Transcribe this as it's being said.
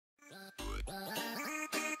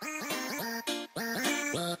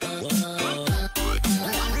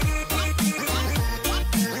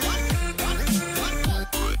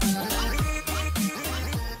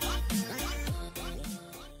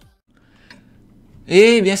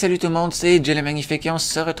Eh bien, salut tout le monde, c'est Jay le Magnifique et on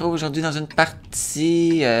se retrouve aujourd'hui dans une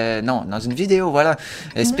partie, non, dans une vidéo, voilà,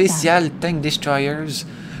 spéciale Tank Destroyers,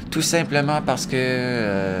 tout simplement parce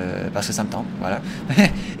que ça me tente, voilà,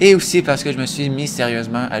 et aussi parce que je me suis mis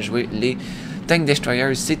sérieusement à jouer les Tank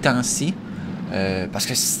Destroyers ces temps-ci, parce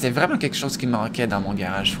que c'était vraiment quelque chose qui manquait dans mon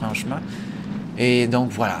garage, franchement, et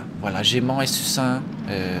donc voilà, j'ai mon SU-100,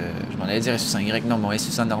 je m'en allais dire SU-1Y, non, mon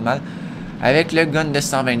SU-100 normal, avec le gun de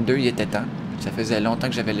 122, il était temps. Ça faisait longtemps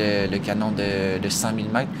que j'avais le canon de 100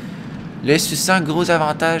 mm. Le SU-100, gros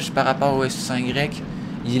avantage par rapport au SU-1Y,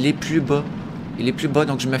 il est plus bas. Il est plus bas,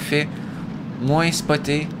 donc je me fais moins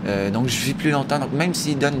spotter. Donc je vis plus longtemps. Donc même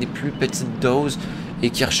s'il donne des plus petites doses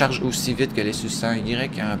et qu'il recharge aussi vite que le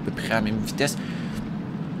SU-100Y, à peu près à la même vitesse,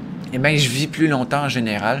 et bien je vis plus longtemps en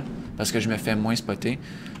général, parce que je me fais moins spotter.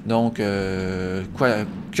 Donc, que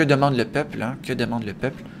demande le peuple, hein? Que demande le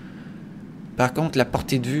peuple? Par contre, la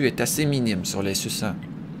portée de vue est assez minime sur les SU-100.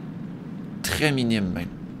 Très minime, même.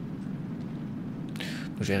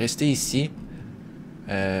 Je vais rester ici.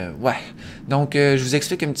 Ouais. Donc, je vous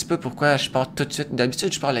explique un petit peu pourquoi je pars tout de suite.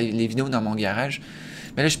 D'habitude, je pars les vidéos dans mon garage.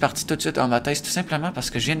 Mais là, je suis parti tout de suite en bataille, tout simplement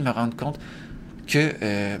parce que je viens de me rendre compte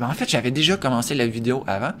que... en fait, j'avais déjà commencé la vidéo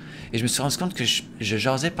avant. Et je me suis rendu compte que je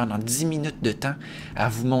jasais pendant 10 minutes de temps à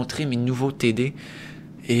vous montrer mes nouveaux TD.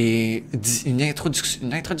 Et une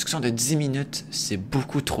introduction de 10 minutes, c'est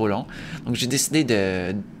beaucoup trop long. Donc j'ai décidé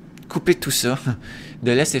de couper tout ça,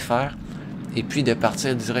 de laisser faire, et puis de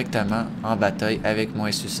partir directement en bataille avec mon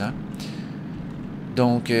SU-100.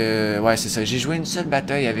 Donc, ouais, c'est ça. J'ai joué une seule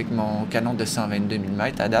bataille avec mon canon de 122 mm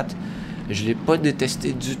à date. Je ne l'ai pas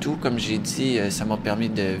détesté du tout. Comme j'ai dit, ça m'a permis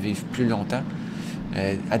de vivre plus longtemps.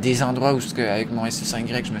 À des endroits où, avec mon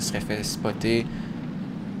SU-1Y, je me serais fait spotter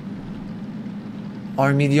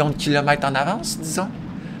 1 million de kilomètres en avance, disons.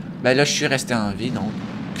 Ben là, je suis resté en vie, donc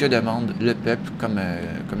que demande le peuple, comme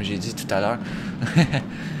j'ai dit tout à l'heure.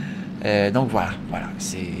 Donc voilà,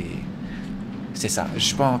 c'est ça. Je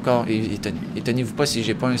suis pas encore, étonnez-vous pas si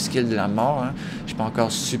j'ai pas un skill de la mort, hein. Je suis pas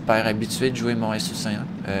encore super habitué de jouer mon SU-100.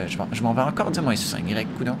 Je m'en vais encore dire mon SU-1Y,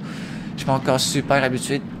 coudonc. Je suis pas encore super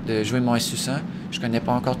habitué de jouer mon SU-100. Je connais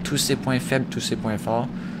pas encore tous ses points faibles, tous ses points forts.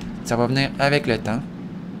 Ça va venir avec le temps.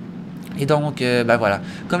 Et donc, ben voilà.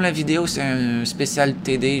 Comme la vidéo, c'est un spécial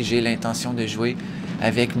TD, j'ai l'intention de jouer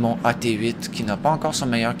avec mon AT8 qui n'a pas encore son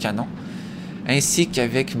meilleur canon, ainsi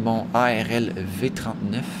qu'avec mon ARL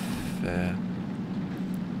V39.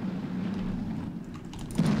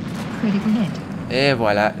 Et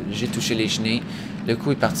voilà, j'ai touché les chenilles. Le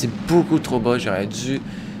coup est parti beaucoup trop bas. J'aurais dû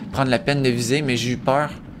prendre la peine de viser, mais j'ai eu peur.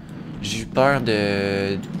 J'ai eu peur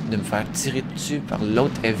de me faire tirer dessus par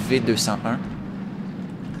l'autre FV201.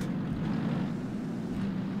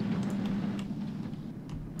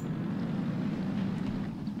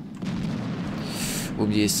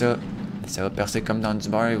 Oubliez ça. Ça va percer comme dans du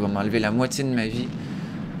beurre. Il va m'enlever la moitié de ma vie.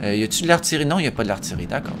 Y a-tu de l'artillerie? Non, il n'y a pas de l'artillerie.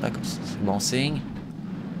 D'accord. C'est bon signe.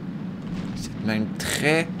 C'est même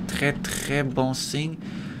très bon signe.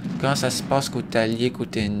 Quand ça se passe côté allié,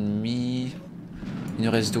 côté ennemi. Il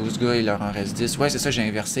nous reste 12 gars, il leur en reste 10. Ouais, c'est ça, j'ai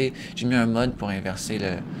inversé. J'ai mis un mode pour inverser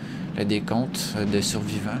le décompte de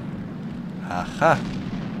survivants. Ah ah!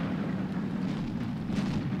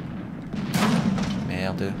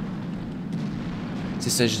 Merde. C'est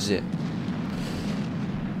ça que je disais.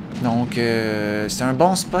 Donc, c'est un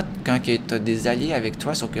bon spot quand tu as des alliés avec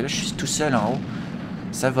toi, sauf que là, je suis tout seul en haut.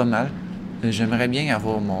 Ça va mal. J'aimerais bien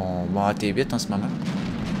avoir mon AT8 en ce moment.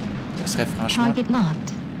 Ça serait franchement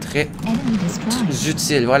très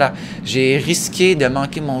utile. Voilà. J'ai risqué de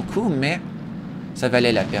manquer mon coup, mais ça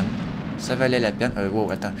valait la peine. Ça valait la peine. Wow,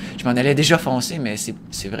 attends. Je m'en allais déjà foncer, mais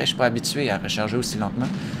c'est vrai, je suis pas habitué à recharger aussi lentement.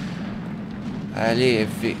 Allez,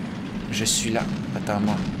 FV. Je suis là.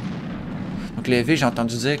 Attends-moi. Donc, le V, j'ai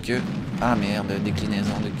entendu dire que... Ah, merde,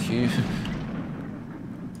 déclinaison de cul.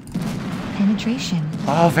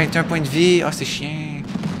 Ah, 21 points de vie. Ah, c'est chiant.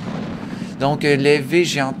 Donc, le V,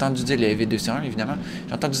 j'ai entendu dire... Le V201, évidemment.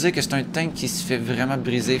 J'ai entendu dire que c'est un tank qui se fait vraiment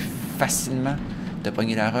briser facilement. T'as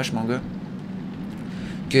pogné la roche, mon gars.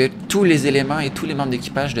 Que tous les éléments et tous les membres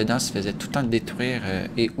d'équipage dedans se faisaient tout le temps détruire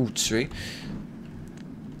et ou tuer.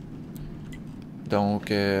 Donc,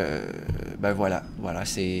 ben voilà,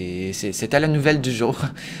 c'était la nouvelle du jour.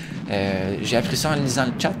 J'ai appris ça en lisant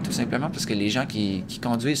le chat, tout simplement, parce que les gens qui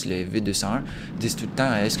conduisent le V201 disent tout le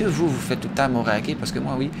temps, est-ce que vous faites tout le temps moraquer? Parce que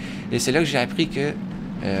moi, oui. Et c'est là que j'ai appris que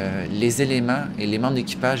les éléments et les membres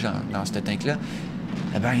d'équipage dans ce tank-là,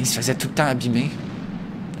 eh ben, ils se faisaient tout le temps abîmer.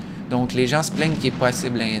 Donc, les gens se plaignent qu'il n'est pas assez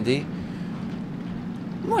blindé.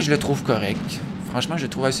 Moi, je le trouve correct. Franchement, je le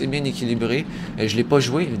trouve assez bien équilibré. Je ne l'ai pas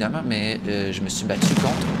joué, évidemment, mais je me suis battu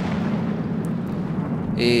contre.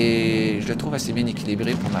 Et je le trouve assez bien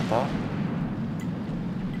équilibré pour ma part.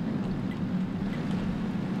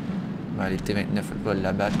 Bon, les T29 va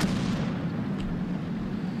l'abattre.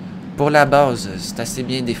 Pour la base, c'est assez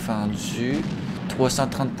bien défendu.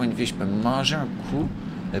 330 points de vie, je peux me manger un coup.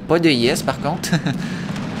 Pas de yes par contre.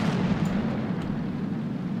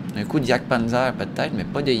 Un coup de Yak Panzer peut-être, mais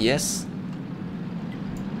pas de yes.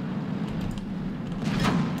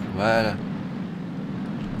 Voilà.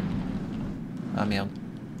 Ah merde.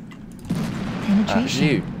 Ah,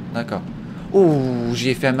 j'ai eu. D'accord. Ouh,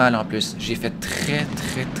 j'ai fait mal en plus. J'ai fait très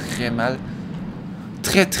mal.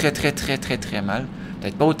 Très mal.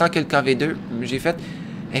 Peut-être pas autant que le KV2, mais j'ai fait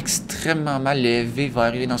extrêmement mal. Le FV va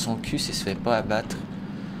arriver dans son cul s'il se fait pas abattre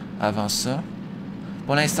avant ça.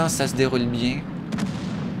 Pour l'instant, ça se déroule bien.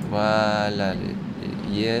 Voilà.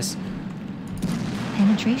 Yes.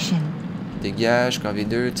 Penetration. Dégage,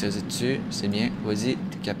 KV2, tire dessus. C'est bien. Vas-y,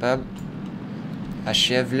 t'es capable.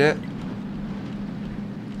 Achève-le.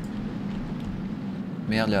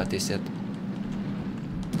 Merde, le AT7.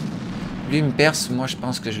 Lui, il me perce. Moi, je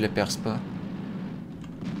pense que je le perce pas.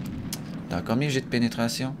 Attends, combien j'ai de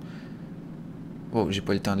pénétration? Oh, j'ai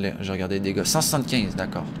pas le temps de le... Je regardais les dégâts. 175,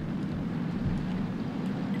 d'accord.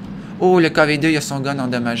 Oh, le KV2, il a son gun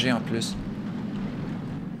endommagé en plus.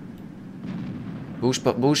 Bouge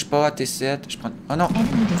pas, AT7. Je prends... Oh non!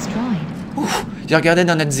 Ouf! Il regardait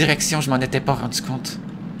dans notre direction, je m'en étais pas rendu compte.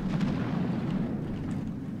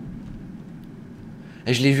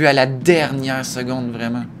 Et je l'ai vu à la dernière seconde,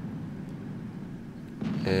 vraiment.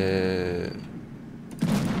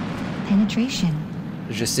 Penetration.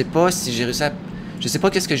 Je sais pas si j'ai réussi à... Je sais pas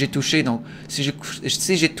qu'est-ce que j'ai touché, donc si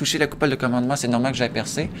j'ai touché la coupole de commandement, c'est normal que j'aille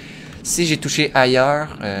percé. Si j'ai touché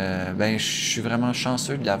ailleurs, ben je suis vraiment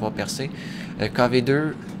chanceux de l'avoir percé.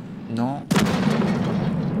 KV2, non.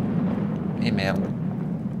 Et merde.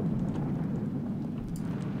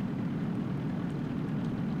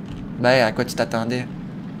 Ben, à quoi tu t'attendais?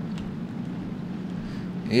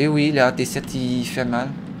 Eh oui, le AT7, il fait mal.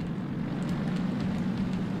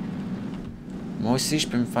 Moi aussi, je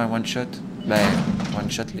peux me faire one shot. Ben, one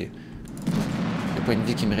shot, les points de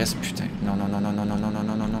vie qui me restent, putain. Non.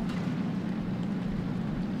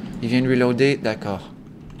 Il vient de reloader, d'accord.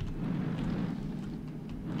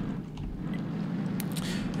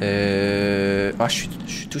 Ah, je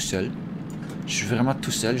suis tout seul. Je suis vraiment tout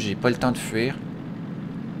seul, j'ai pas le temps de fuir.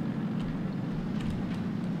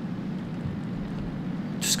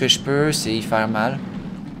 Tout ce que je peux, c'est y faire mal.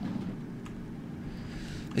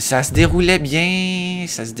 Ça se déroulait bien,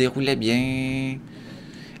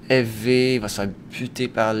 FV va se faire buter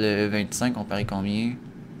par le 25, on parie combien?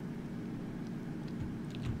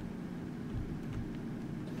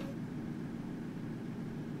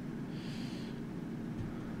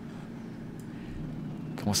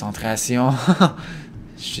 Concentration.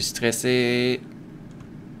 Je suis stressé.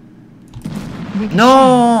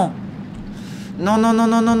 Non!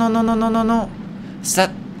 Non. Ça...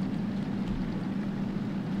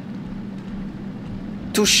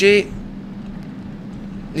 Toucher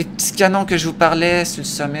les petits canons que je vous parlais sur le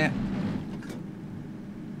sommet.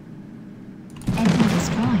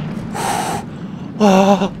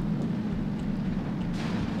 Oh!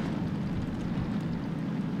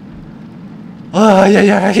 Oh,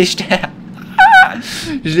 aïe,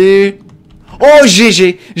 j'ai... Oh,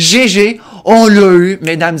 GG, on l'a eu,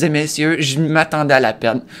 mesdames et messieurs, je m'attendais à la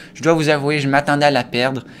perdre. Je dois vous avouer, je m'attendais à la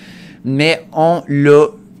perdre, mais on l'a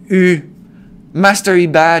eu. Mastery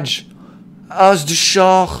Badge, As du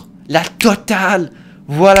char, la totale.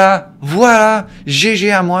 Voilà.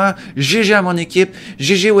 GG à moi, GG à mon équipe,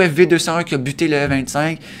 GG au FV201 qui a buté le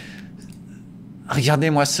E25.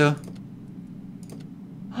 Regardez-moi ça.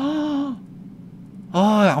 Oh,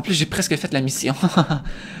 en plus, j'ai presque fait la mission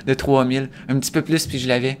de 3000. Un petit peu plus, puis je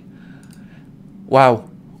l'avais. Wow.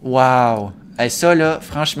 Et ça, là,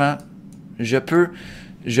 franchement, je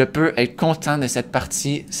peux être content de cette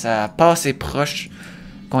partie. Ça a pas assez proche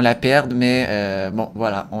qu'on la perde, mais bon,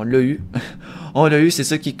 voilà, on l'a eu. On l'a eu, c'est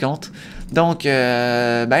ça qui compte. Donc,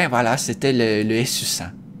 ben voilà, c'était le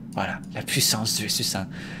SU-100. Voilà, la puissance du SU-100.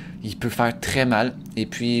 Il peut faire très mal. Et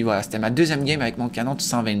puis, voilà, c'était ma deuxième game avec mon canon du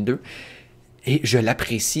 122. Et je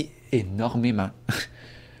l'apprécie énormément.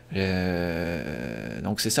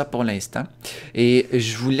 Donc c'est ça pour l'instant. Et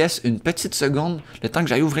je vous laisse une petite seconde, le temps que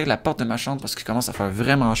j'aille ouvrir la porte de ma chambre parce qu'il commence à faire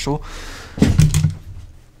vraiment chaud.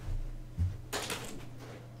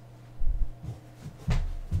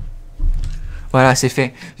 Voilà, c'est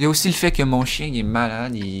fait. Il y a aussi le fait que mon chien il est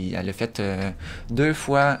malade. Elle a fait 2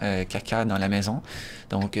 fois caca dans la maison.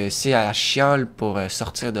 Donc si elle chiale pour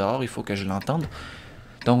sortir dehors, il faut que je l'entende.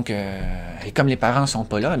 Donc, et comme les parents sont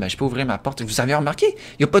pas là, ben, je peux ouvrir ma porte. Vous avez remarqué,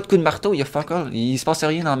 il n'y a pas de coup de marteau, il y a fuck all. Il se passe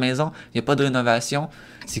rien dans la maison, il n'y a pas de rénovation.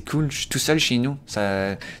 C'est cool, je suis tout seul chez nous.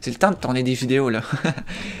 C'est le temps de tourner des vidéos, là.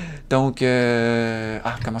 Donc,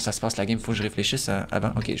 ah, comment ça se passe la game? Faut que je réfléchisse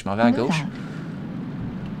avant. Ok, je m'en vais à gauche.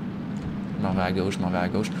 Je m'en vais à gauche, je m'en vais à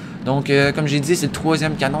gauche. Donc, comme j'ai dit, c'est le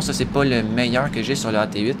 3e canon. Ça, c'est pas le meilleur que j'ai sur le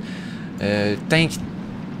AT8. Tank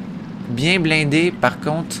bien blindé, par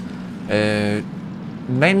contre,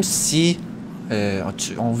 même si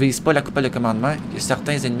on vise pas la coupole de commandement, il y a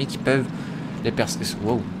certains ennemis qui peuvent les percer.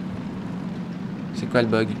 Wow! C'est quoi le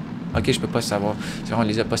bug? Ok, je peux pas savoir. C'est vrai, on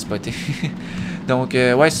les a pas spotés. Donc,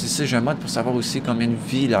 ouais, c'est ça, j'ai un mode pour savoir aussi combien de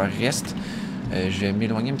vie il leur reste. Je vais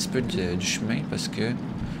m'éloigner un petit peu du chemin parce que...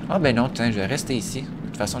 Ah ben non, tiens, je vais rester ici. De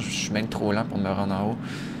toute façon, je suis même trop lent pour me rendre en haut.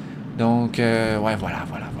 Donc, ouais, voilà.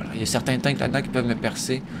 Il y a certains tanks là-dedans qui peuvent me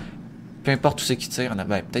percer. Peu importe tout ce qui tire,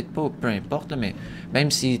 ben, peut-être pas, peu importe, là, mais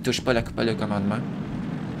même s'ils touchent pas la coupole de commandement.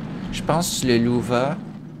 Je pense le Louva,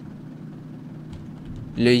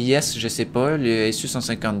 le Yes, je sais pas, le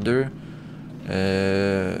SU-152,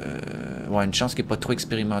 ouais, une chance qu'il n'est pas trop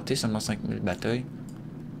expérimenté, seulement 5000 batailles.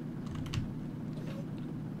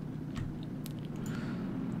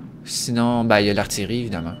 Sinon, ben, il y a l'artillerie,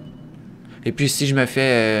 évidemment. Et puis, si je me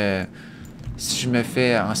fais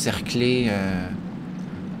encercler...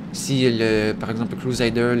 si, par exemple, le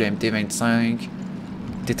Crusader, le MT-25,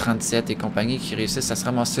 T-37 et compagnie qui réussissent à se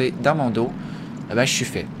ramasser dans mon dos, eh ben, je suis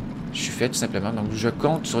fait. Je suis fait, tout simplement. Donc, je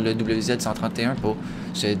compte sur le WZ-131 pour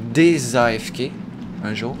se dés-AFK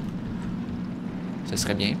un jour. Ce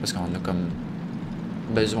serait bien, parce qu'on a comme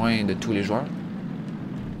besoin de tous les joueurs.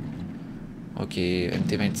 Ok,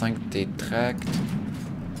 MT-25, T-Tract.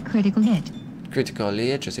 Critical hit. Critical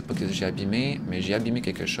hit, je sais pas ce que j'ai abîmé, mais j'ai abîmé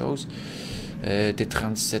quelque chose.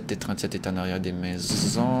 T37 est en arrière des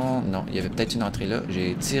maisons. Non, il y avait peut-être une entrée là.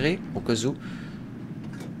 J'ai tiré au cas où.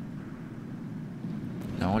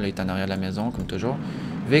 Non, là, il est en arrière de la maison, comme toujours.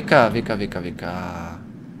 VK. T'as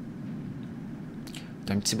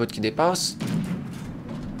un petit bout qui dépasse.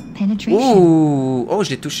 Penetration. Ouh! Oh,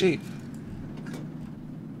 je l'ai touché.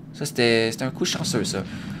 Ça, c'était un coup chanceux, ça.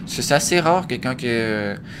 C'est assez rare que quand il y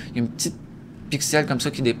a une petite pixel comme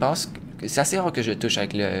ça qui dépasse, c'est assez rare que je touche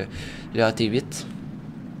avec le AT8.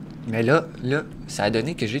 Mais là, ça a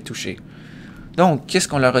donné que j'ai touché. Donc, qu'est-ce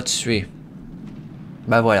qu'on leur a tué?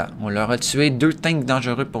 Ben voilà, on leur a tué 2 tanks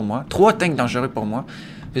dangereux pour moi. 3 tanks dangereux pour moi.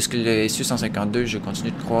 Puisque le SU-152, je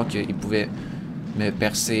continue de croire qu'il pouvait me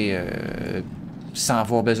percer sans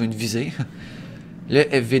avoir besoin de viser. Le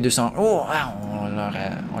FV200, oh, ah,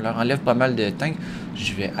 on leur enlève pas mal de tanks.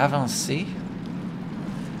 Je vais avancer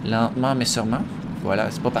lentement mais sûrement. Voilà,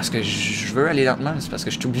 c'est pas parce que je veux aller lentement, c'est parce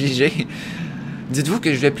que je suis obligé. Dites-vous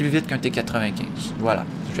que je vais plus vite qu'un T95. Voilà,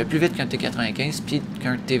 je vais plus vite qu'un T95 puis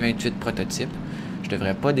qu'un T28 prototype. Je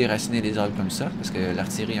devrais pas déraciner les arbres comme ça parce que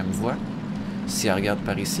l'artillerie elle me voit si elle regarde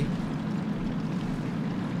par ici.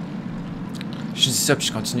 Je dis ça puis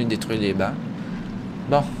je continue de détruire les bancs.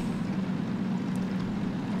 Bon.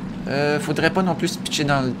 Faudrait pas non plus se pitcher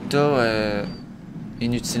dans le tas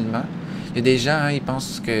inutilement. Il y a des gens, hein, ils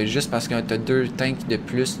pensent que juste parce que tu as 2 tanks de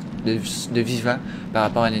plus de vivants par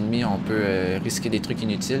rapport à l'ennemi, on peut risquer des trucs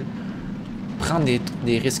inutiles. Prendre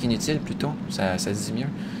des risques inutiles plutôt, ça se dit mieux.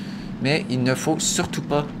 Mais il ne faut surtout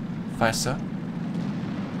pas faire ça.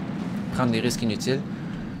 Prendre des risques inutiles.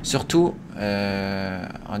 Surtout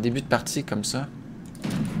en début de partie comme ça.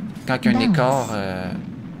 Quand il y a un écart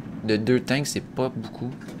de 2 tanks, c'est pas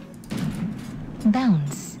beaucoup.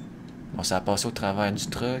 Bounce. Bon, ça a passé au travers du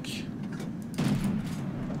truck.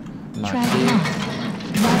 Manqué.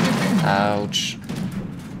 Ouch.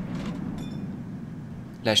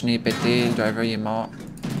 La chenille est pétée, le driver il est mort.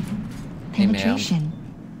 Et merde.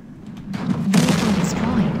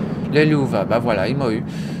 Le Louva, ben voilà, il m'a eu.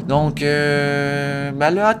 Donc, ben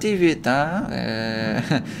le AT8, hein.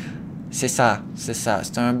 C'est ça.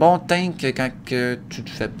 C'est un bon tank quand que tu te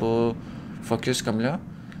fais pas focus comme là.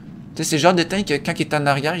 Tu sais, c'est le genre de tank que quand il est en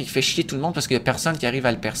arrière, il fait chier tout le monde parce qu'il y a personne qui arrive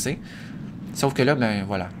à le percer. Sauf que là, ben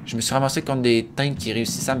voilà. Je me suis ramassé contre des tanks qui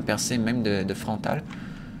réussissaient à me percer même de frontal.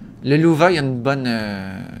 Le Louva, il y a une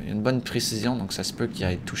bonne précision, donc ça se peut qu'il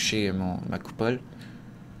ait touché ma coupole.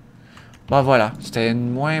 Bon voilà, c'était une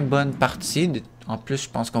moins bonne partie. En plus, je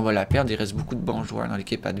pense qu'on va la perdre. Il reste beaucoup de bons joueurs dans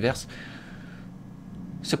l'équipe adverse.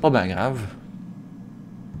 C'est pas bien grave.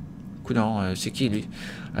 Coudonc, c'est qui lui?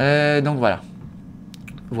 Donc voilà.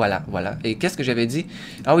 Voilà. Et qu'est-ce que j'avais dit?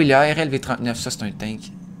 Ah oui, le ARL V39, ça c'est un tank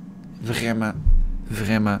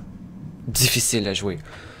vraiment difficile à jouer.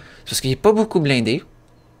 Parce qu'il n'est pas beaucoup blindé.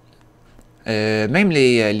 Même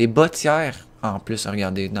les bas tiers En plus,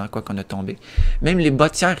 regardez dans quoi qu'on a tombé. Même les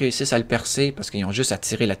bottières réussissent à le percer parce qu'ils ont juste à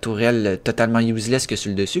tirer la tourelle totalement useless que sur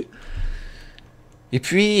le dessus. Et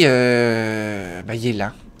puis, ben, il est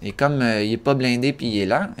lent. Et comme il est pas blindé puis il est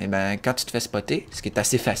lent, et ben quand tu te fais spotter, ce qui est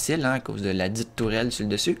assez facile hein, à cause de la dite tourelle sur le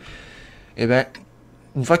dessus, et ben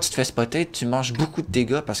une fois que tu te fais spotter, tu manges beaucoup de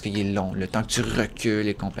dégâts parce qu'il est long. Le temps que tu recules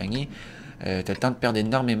et compagnie, tu as le temps de perdre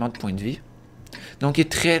énormément de points de vie. Donc il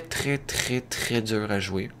est très dur à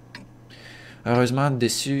jouer. Heureusement,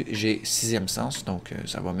 dessus, j'ai 6e sens, donc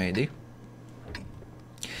ça va m'aider.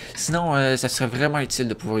 Sinon, ça serait vraiment utile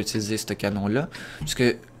de pouvoir utiliser ce canon-là, parce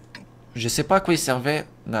que je sais pas à quoi il servait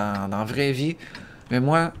dans la vraie vie, mais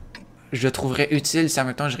moi, je le trouverais utile si, en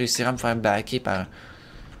même temps, je réussirais à me faire backer par,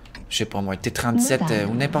 je sais pas moi, T-37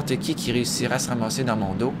 ou n'importe qui réussirait à se ramasser dans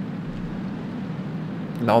mon dos.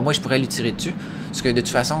 Ben, au moins, je pourrais lui tirer dessus, parce que de toute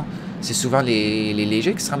façon, c'est souvent les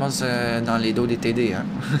légers qui se ramassent dans les dos des TD, hein.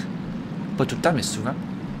 Pas tout le temps, mais souvent.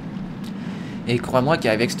 Et crois-moi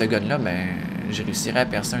qu'avec ce gun-là, ben, je réussirais à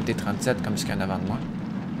percer un T-37 comme ce qu'il y en a avant de moi.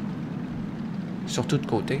 Surtout de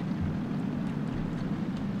côté.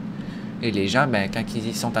 Et les gens, ben, quand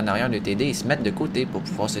ils sont en arrière de TD, ils se mettent de côté pour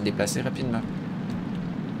pouvoir se déplacer rapidement.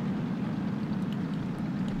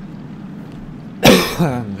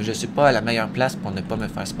 Je suis pas à la meilleure place pour ne pas me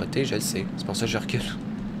faire spotter, je le sais. C'est pour ça que je recule.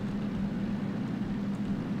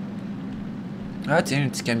 Ah tiens, un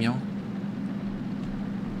petit camion.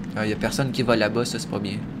 Il y a personne qui va là-bas, ça c'est pas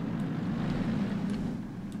bien.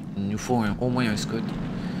 Il nous faut au moins un scout.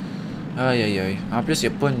 Aïe aïe aïe. En plus, il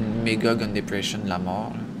n'y a pas une méga gun depression de la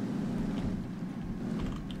mort. Là.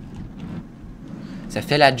 Ça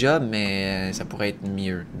fait la job, mais ça pourrait être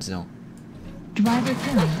mieux, disons.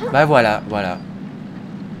 Ben voilà, voilà.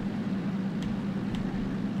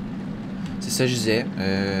 C'est ça que je disais.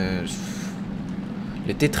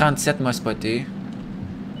 Le T-37 m'a spoté.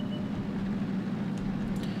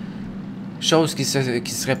 Chose qui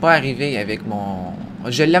serait pas arrivée avec mon...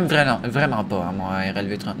 Je l'aime vraiment pas, hein, mon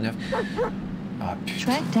RLV 39. Ah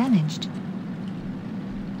putain.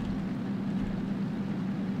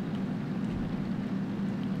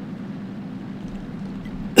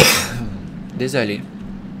 Désolé.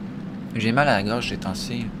 J'ai mal à la gorge ces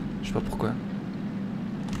temps-ci. Je sais pas pourquoi.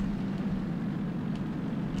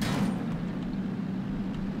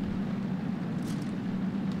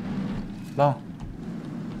 Bon.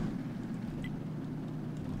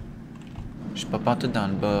 Je suis pas pantoute dans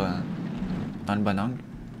le bas. Dans le bon angle.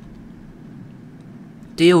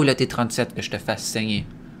 T'es où là, T-37 que je te fasse saigner?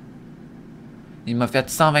 Il m'a fait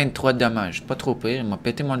 123 de dommages. Pas trop pire. Il m'a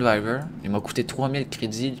pété mon driver. Il m'a coûté 3000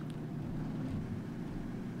 crédits.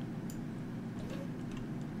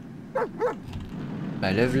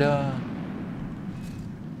 Ben lève là.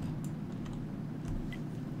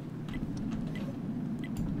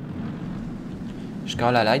 Je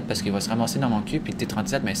colle la light parce qu'il va se ramasser dans mon cul. Puis le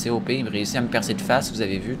T-37, ben c'est OP. Il réussit à me percer de face, vous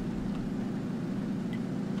avez vu.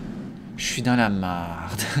 Je suis dans la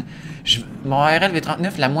merde. Mon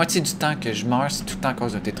RLV39, la moitié du temps que je meurs, c'est tout le temps à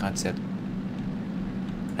cause d'un T-37.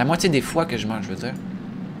 La moitié des fois que je meurs, je veux dire.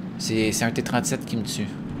 C'est un T-37 qui me tue.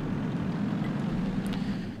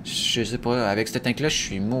 Je sais pas, avec ce tank-là, je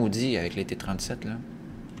suis maudit avec les T-37, là.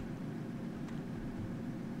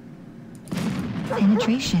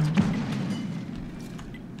 Penetration.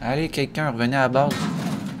 Allez, quelqu'un, revenez à la base.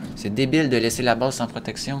 C'est débile de laisser la base sans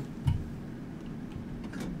protection.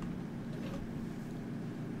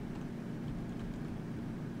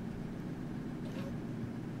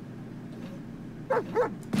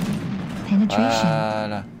 Penetration.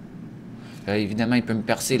 Voilà. Évidemment, il peut me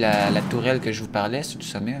percer la tourelle que je vous parlais sur du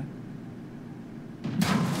sommet.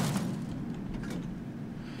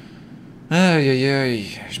 Aïe aïe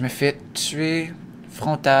aïe. Je me fais tuer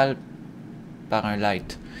frontal par un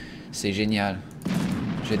light. C'est génial.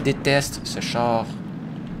 Je déteste ce char.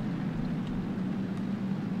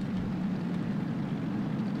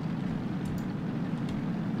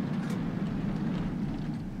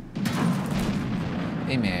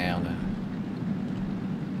 Et merde.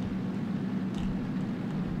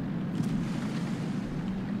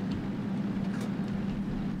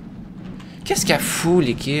 Qu'est-ce qu'elle fout,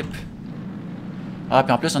 l'équipe? Ah,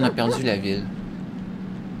 puis en plus, on a perdu la ville.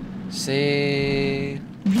 C'est...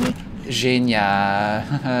 génial.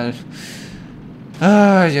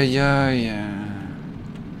 Aïe, aïe, aïe.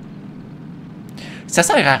 Ça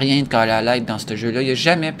sert à rien de caler à l'aide dans ce jeu-là. Il n'y a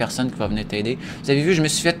jamais personne qui va venir t'aider. Vous avez vu, je me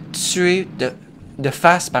suis fait tuer de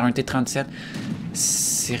face par un T-37.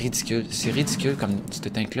 C'est ridicule. C'est ridicule comme ce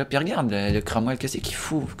tank-là. Puis regarde le Cromwell, qu'est-ce qu'il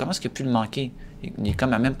fout? Comment est-ce qu'il a pu le manquer? Il est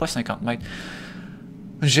comme à même pas 50 mètres.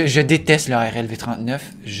 Je déteste le RLV39.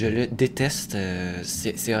 Je le déteste.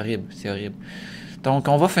 C'est horrible. C'est horrible. Donc,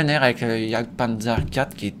 on va finir avec le Jagdpanzer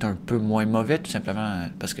 4 qui est un peu moins mauvais, tout simplement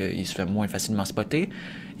parce qu'il se fait moins facilement spotter.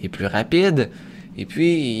 Il est plus rapide. Et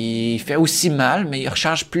puis, il fait aussi mal, mais il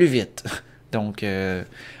recharge plus vite. Donc,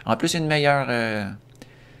 en plus, une meilleure...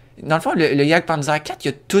 Dans le fond, le Jagdpanzer 4, il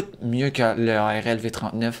y a tout mieux que le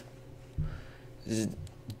RLV39.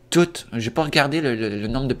 Tout. J'ai pas regardé le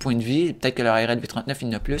nombre de points de vie. Peut-être que le RLV39, il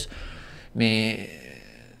en a plus. Mais...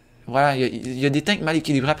 Voilà, il y a des tanks mal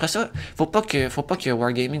équilibrés. Après ça, faut pas que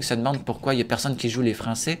Wargaming se demande pourquoi il y a personne qui joue les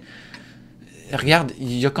Français. Regarde,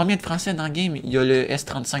 il y a combien de Français dans le game? Il y a le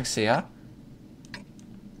S35CA.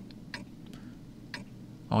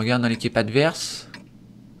 On regarde dans l'équipe adverse.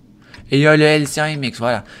 Et il y a le LC1MX,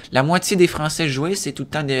 voilà. La moitié des Français joués, c'est tout le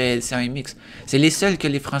temps des LC1MX. C'est les seuls que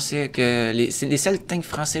les Français... c'est les seuls tanks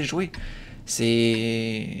français joués.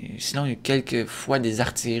 Sinon, il y a quelques fois des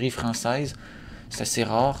artilleries françaises. C'est assez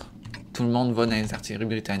rare. Tout le monde va dans les artilleries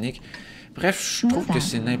britanniques. Bref, je trouve que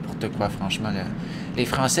c'est n'importe quoi, franchement. Les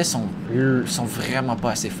Français sont vraiment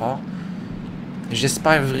pas assez forts.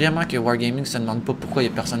 J'espère vraiment que Wargaming se demande pas pourquoi il y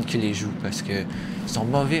a personne qui les joue. Parce que ils sont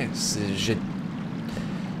mauvais.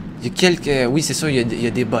 Il y a quelques... Oui, c'est sûr, il y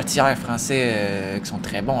a des bottières français qui sont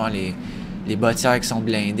très bons. Hein, les bottières qui sont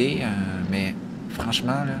blindées. Mais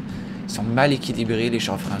franchement, là, ils sont mal équilibrés, les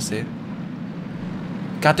chars français.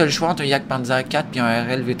 Quand tu as le choix entre un Jagdpanzer 4 et un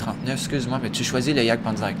RLV39, excuse-moi, mais tu choisis le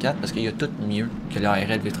Jagdpanzer 4 parce qu'il y a tout mieux que le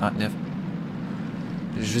RLV39.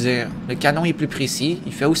 Je veux dire, le canon est plus précis,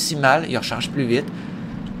 il fait aussi mal, il recharge plus vite.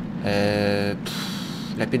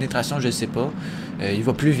 La pénétration, je ne sais pas. Il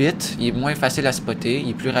va plus vite, il est moins facile à spotter, il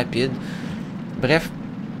est plus rapide. Bref,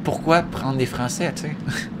 pourquoi prendre des Français, tu sais?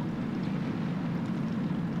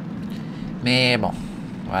 Mais bon,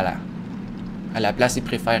 voilà. À la place, ils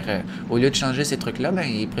préfèrent, au lieu de changer ces trucs-là, ben,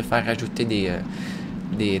 ils préfèrent ajouter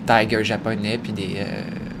des Tigers japonais puis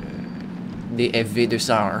des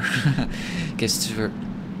FV201. Qu'est-ce que tu veux?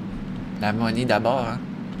 La monnaie d'abord, hein?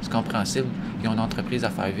 C'est compréhensible. Ils ont une entreprise à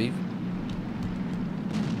faire vivre.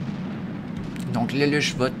 Donc là,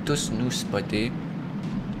 je vais tous nous spotter.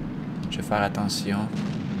 Je vais faire attention.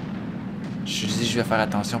 Je dis je vais faire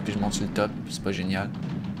attention puis je monte sur le top. C'est pas génial.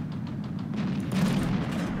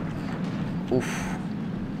 Ouf.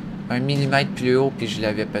 1 millimètre plus haut, puis je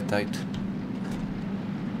l'avais peut-être.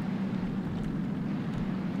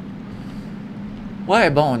 Ouais,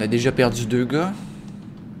 bon, on a déjà perdu 2 gars.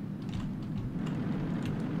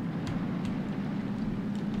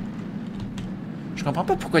 Je comprends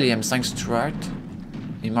pas pourquoi les M5 Stuart,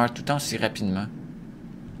 ils meurent tout le temps aussi rapidement.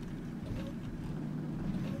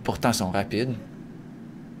 Pourtant, ils sont rapides.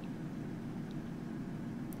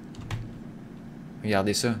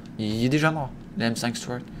 Regardez ça. Il est déjà mort, le M5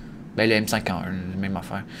 Stuart. Ben, le M5 même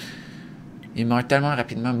affaire. Il meurt tellement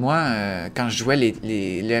rapidement. Moi, quand je jouais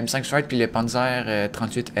le M5 Stuart puis le Panzer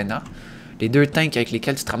 38 NA, les deux tanks avec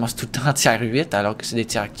lesquels tu te ramasses tout le temps en tier 8 alors que c'est des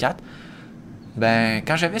tiers 4, ben,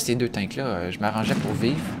 quand j'avais ces deux tanks-là, je m'arrangeais pour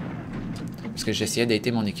vivre. Parce que j'essayais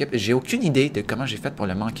d'aider mon équipe. J'ai aucune idée de comment j'ai fait pour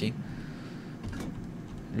le manquer.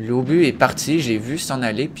 L'obus est parti, j'ai vu s'en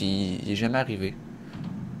aller, puis il est jamais arrivé.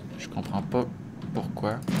 Je comprends pas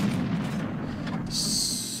pourquoi.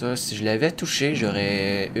 Ça, si je l'avais touché,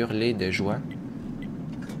 j'aurais hurlé de joie.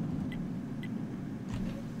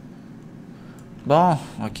 Bon,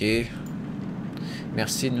 ok.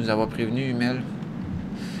 Merci de nous avoir prévenus, Humel.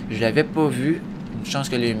 Je l'avais pas vu. Une chance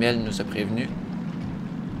que l'Humel nous a prévenus.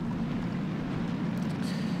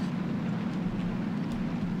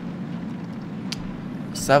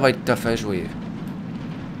 Ça va être tough à jouer.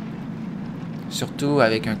 Surtout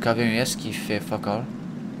avec un KV1S qui fait fuck all.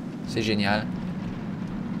 C'est génial.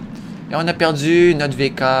 Et on a perdu notre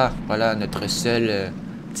VK. Voilà, notre seul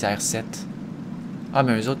tier 7. Ah,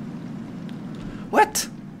 mais eux autres... What?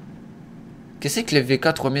 Qu'est-ce que le VK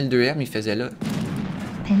 3002M il faisait là?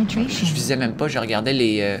 Je visais même pas, je regardais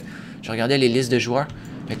les listes de joueurs.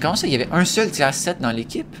 Mais comment ça, il y avait un seul tier 7 dans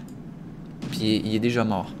l'équipe? Puis il est déjà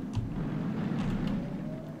mort.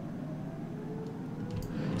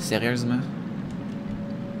 Sérieusement?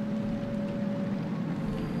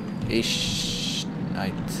 Et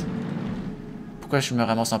night. Pourquoi je me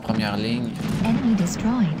ramasse en première ligne?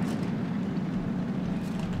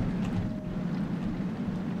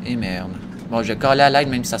 Et merde. Bon, je vais coller à l'aide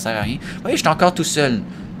même si ça sert à rien. Oui, je suis encore tout seul.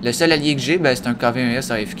 Le seul allié que j'ai, ben, c'est un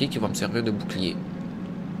KV1S AFK qui va me servir de bouclier.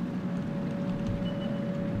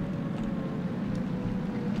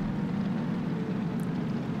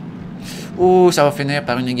 Oh, ça va finir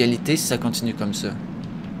par une égalité si ça continue comme ça.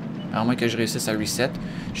 À moins que je réussisse à reset.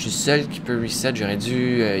 Je suis seul qui peut reset. J'aurais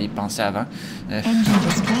dû y penser avant. Engine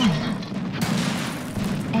destroyed.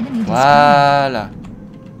 Enemy destroyed. Voilà.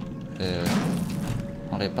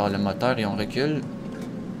 On répare le moteur et on recule.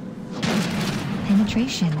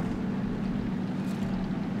 Penetration.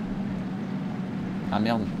 Ah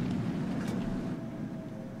merde.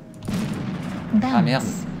 Bounce. Ah merde.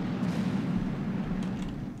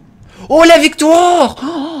 Oh la victoire!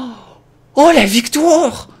 Oh la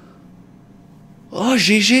victoire! Oh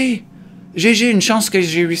GG! GG, une chance que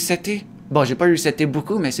j'ai reseté. Bon, j'ai pas reseté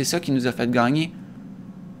beaucoup, mais c'est ça qui nous a fait gagner.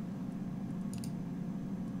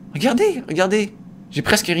 Regardez, regardez. J'ai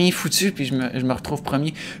presque rien foutu, puis je me retrouve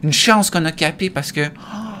premier. Une chance qu'on a capé parce que...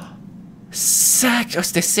 Oh, sac! Oh,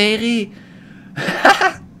 c'était serré!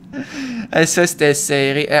 Ça, c'était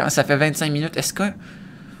serré. Ça fait 25 minutes.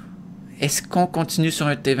 Est-ce qu'on continue sur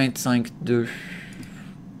un T25-2?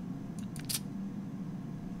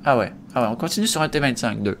 Ah ouais, on continue sur un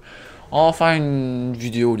T25-2. On va faire une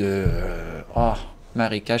vidéo de...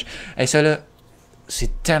 marécage. Et ça là,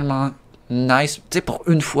 c'est tellement nice. Tu sais, pour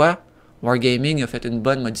une fois, Wargaming a fait une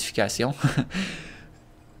bonne modification.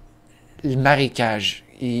 Le marécage.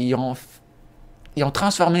 Ils ont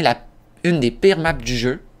transformé une des pires maps du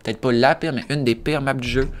jeu, peut-être pas la pire, mais une des pires maps du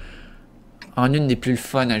jeu, en une des plus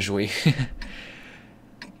fun à jouer.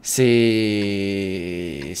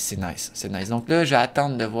 C'est nice, c'est nice. Donc là, je vais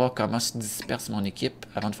attendre de voir comment se disperse mon équipe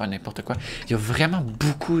avant de faire n'importe quoi. Il y a vraiment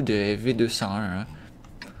beaucoup de V201, hein.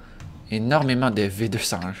 Énormément de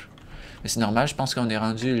V201. Mais c'est normal, je pense qu'on est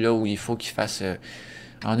rendu là où il faut qu'ils fassent...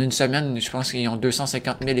 en une semaine, je pense qu'ils ont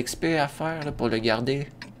 250 000 XP à faire là, pour le garder.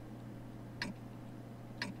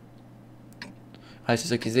 Ouais, c'est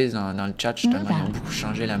ça qu'ils disent dans le chat, justement. Ils ont beaucoup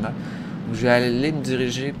changé la map. Donc, je vais aller me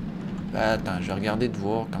diriger... Attends, je vais regarder de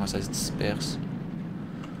voir comment ça se disperse.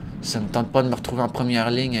 Ça me tente pas de me retrouver en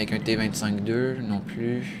première ligne avec un T25-2 non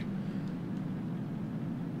plus.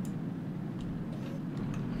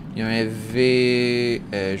 Il y a un V...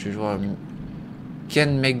 je vais jouer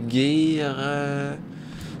Ken McGear.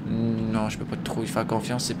 Non, je peux pas trop y faire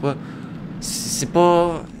confiance. C'est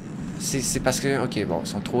pas... C'est parce que... Ok, bon, ils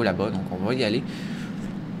sont trop là-bas, donc on va y aller.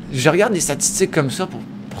 Je regarde des statistiques comme ça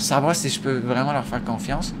pour savoir si je peux vraiment leur faire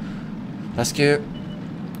confiance. Parce que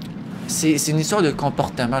c'est une histoire de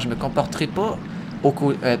comportement. Je me comporterai pas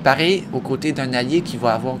pareil aux côtés d'un allié qui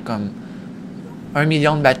va avoir comme 1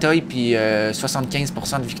 million de batailles puis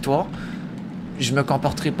 75% de victoire. Je me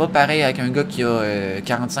comporterai pas pareil avec un gars qui a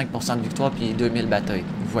 45% de victoire puis 2000 batailles.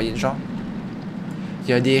 Vous voyez le genre?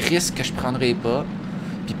 Il y a des risques que je prendrai pas.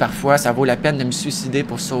 Puis parfois, ça vaut la peine de me suicider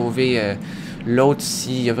pour sauver l'autre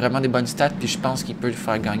s'il y a vraiment des bonnes stats puis je pense qu'il peut le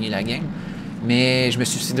faire gagner la game. Mais je me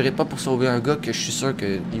suiciderai pas pour sauver un gars que je suis sûr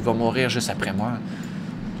qu'il va mourir juste après moi.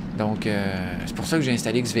 Donc, c'est pour ça que j'ai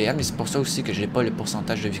installé XVM. Et c'est pour ça aussi que j'ai pas le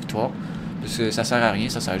pourcentage de victoire. Parce que ça sert à rien.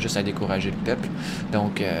 Ça sert juste à décourager le peuple.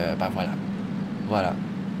 Donc, ben voilà. Voilà.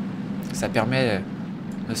 Ça permet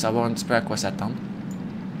de savoir un petit peu à quoi s'attendre.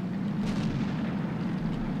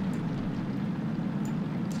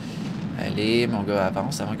 Allez, mon gars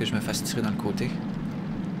avance avant que je me fasse tirer dans le côté.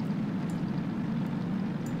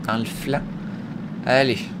 Dans le flanc.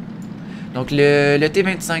 Allez. Donc, le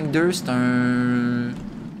T25-2, c'est un...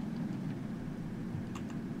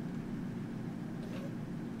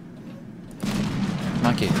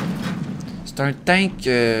 Ok. C'est un tank...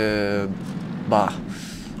 bah...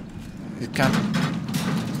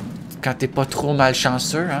 Quand t'es pas trop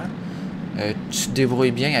malchanceux, hein, tu te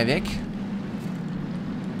débrouilles bien avec.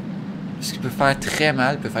 Parce qu'il peut faire très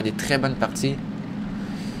mal, peut faire des très bonnes parties.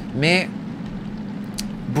 Mais...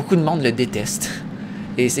 beaucoup de monde le déteste.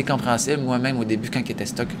 Et c'est compréhensible. Moi-même, au début, quand il était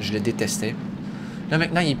stock, je le détestais. Là,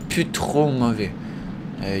 maintenant, il est plus trop mauvais.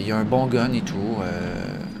 Il a un bon gun et tout.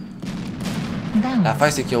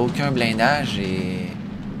 L'affaire, c'est qu'il n'y a aucun blindage et...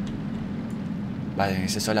 Ben,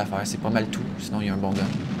 c'est ça l'affaire. C'est pas mal tout. Sinon, il y a un bon gun.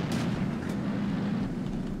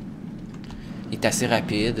 Il est assez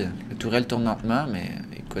rapide. Le tourelle tourne lentement, mais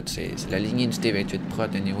écoute, c'est la lignée du T28 Pro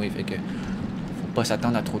anyway, fait que faut pas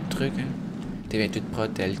s'attendre à trop de trucs, hein. T28 Pro,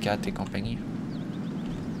 TL4 et compagnie.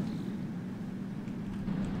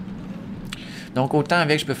 Donc autant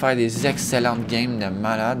avec je peux faire des excellentes games de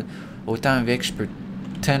malade, autant avec je peux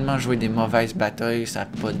tellement jouer des mauvaises batailles, ça n'a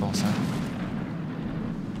pas de bon sens.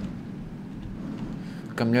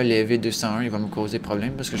 Comme là, le V201, il va me causer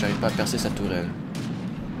problème parce que j'arrive pas à percer sa tourelle.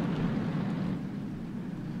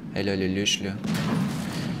 Et là, le luche, là.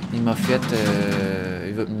 Il m'a fait...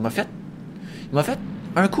 il m'a fait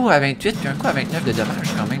un coup à 28 puis un coup à 29 de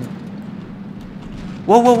dommages, quand même.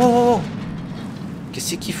 Wow, wow, wow, wow, wow!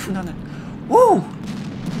 Qu'est-ce qu'il fout dans notre... Wouh!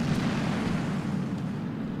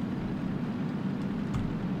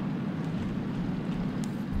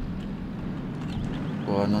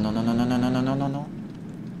 Oh, non, non, non, non, non, non, non, non, non, non, non.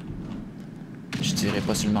 Je tirais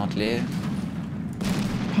pas sur le mantelet.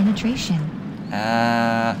 Penetration.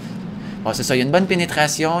 Ah... Bon, c'est ça, il y a une bonne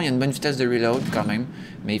pénétration, il y a une bonne vitesse de reload quand même,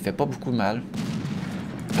 mais il fait pas beaucoup mal.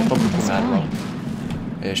 Il fait pas beaucoup mal, bon.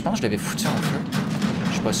 Je pense que je l'avais foutu en feu.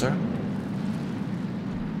 Je suis pas sûr.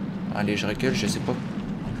 Allez, je recule, je sais pas.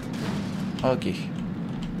 Ok.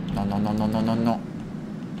 Non, non, non, non, non, non, non.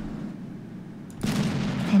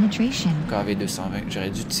 Penetration. KV 220.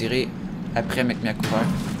 J'aurais dû tirer après mettre ma couvert.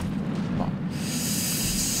 Bon.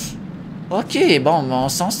 Ok, bon, mais on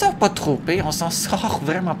s'en sort pas trop pire. On s'en sort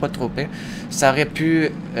vraiment pas trop pire. Ça aurait pu...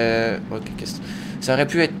 ok, qu'est-ce que... Ça aurait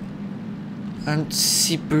pu être un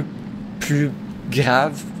petit peu plus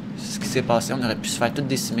grave, ce qui s'est passé. On aurait pu se faire tout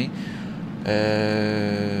décimer.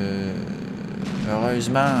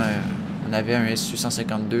 Heureusement, on avait un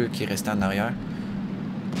SU-152 qui restait en arrière.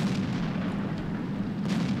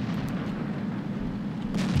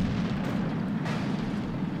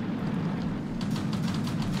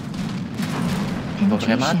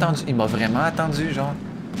 Il m'a vraiment attendu, genre.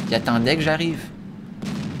 Il attendait que j'arrive.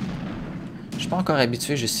 Je suis pas encore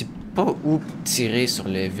habitué, je sais pas où tirer sur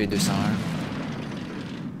le V201.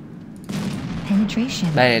 Penetration.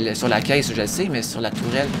 Ben, sur la caisse, je le sais, mais sur la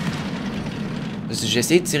tourelle. J'ai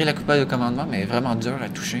essayé de tirer la coupole de commandement, mais vraiment dur à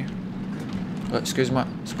toucher. Oh, excuse-moi,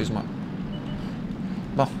 excuse-moi.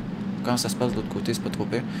 Bon, quand ça se passe de l'autre côté, c'est pas trop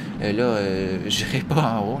pire. Là, j'irai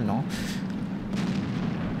pas en haut, non.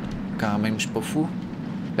 Quand même, je suis pas fou.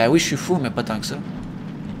 Ben oui, je suis fou, mais pas tant que ça.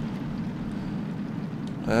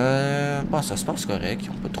 Bon, ça se passe correct. Ils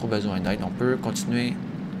n'ont pas trop besoin d'aide. On peut continuer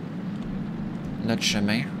notre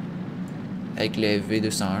chemin avec le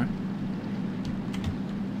V201.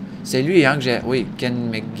 C'est lui, hein, que j'ai... Oui, Ken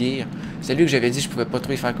McGear. C'est lui que j'avais dit que je pouvais pas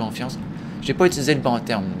trop y faire confiance. J'ai pas utilisé le bon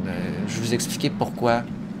terme. Je vais vous expliquer pourquoi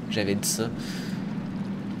j'avais dit ça.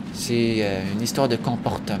 C'est une histoire de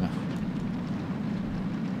comportement.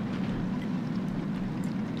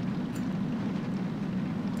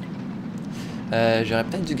 J'aurais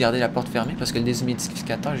peut-être dû garder la porte fermée parce que le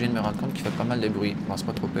déshumidificateur, je viens de me rendre compte qu'il fait pas mal de bruit. Bon, c'est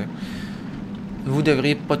pas trop peur. Vous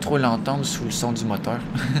devriez pas trop l'entendre sous le son du moteur.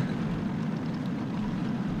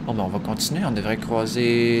 Bon, ben on va continuer. On devrait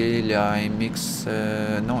croiser le AMX.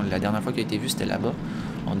 Non, la dernière fois qu'il a été vu, c'était là-bas.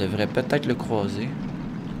 On devrait peut-être le croiser.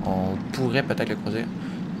 On pourrait peut-être le croiser.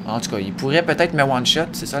 En tout cas, il pourrait peut-être me one-shot,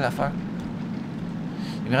 c'est ça l'affaire.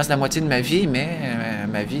 Il me reste la moitié de ma vie, mais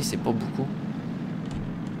ma vie, c'est pas beaucoup.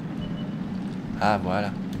 Ah, voilà.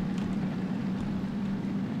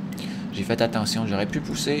 J'ai fait attention. J'aurais pu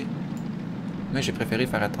pousser, mais j'ai préféré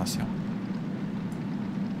faire attention.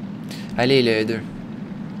 Allez, le 2.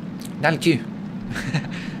 Dans le cul.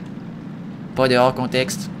 Pas de hors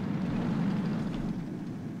contexte.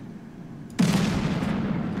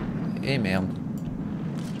 Et merde.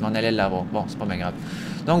 Je m'en allais l'avoir. Bon, c'est pas bien grave.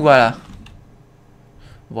 Donc voilà.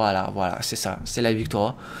 Voilà, c'est ça. C'est la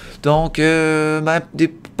victoire. Donc, ben, des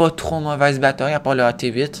pas trop mauvaises batailles, à part le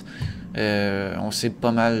AT8. On s'est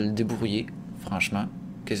pas mal débrouillé, franchement.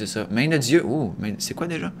 Qu'est-ce que c'est ça? Main de Dieu. Ouh, mais c'est quoi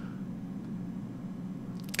déjà?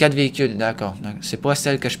 4 véhicules, d'accord. C'est pas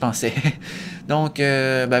celle que je pensais. Donc,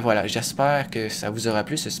 ben voilà, j'espère que ça vous aura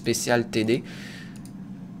plu, ce spécial TD.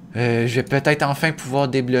 Je vais peut-être enfin pouvoir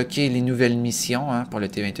débloquer les nouvelles missions hein, pour le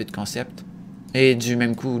T28 Concept. Et du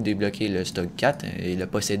même coup, débloquer le stock 4 et le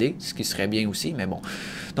posséder, ce qui serait bien aussi, mais bon.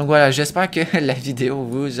 Donc voilà, j'espère que la vidéo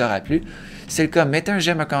vous aura plu. Si c'est le cas, mettez un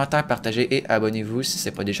j'aime, un commentaire, partagez et abonnez-vous si ce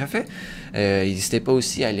n'est pas déjà fait. N'hésitez pas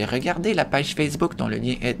aussi à aller regarder la page Facebook dont le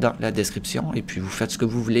lien est dans la description. Et puis vous faites ce que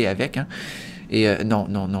vous voulez avec. Hein. Et non,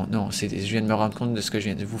 je viens de me rendre compte de ce que je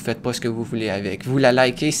viens de dire. Vous faites pas ce que vous voulez avec. Vous la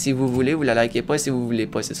likez si vous voulez, vous la likez pas si vous voulez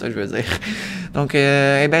pas, c'est ça que je veux dire. Donc,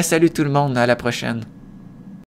 eh ben salut tout le monde, à la prochaine.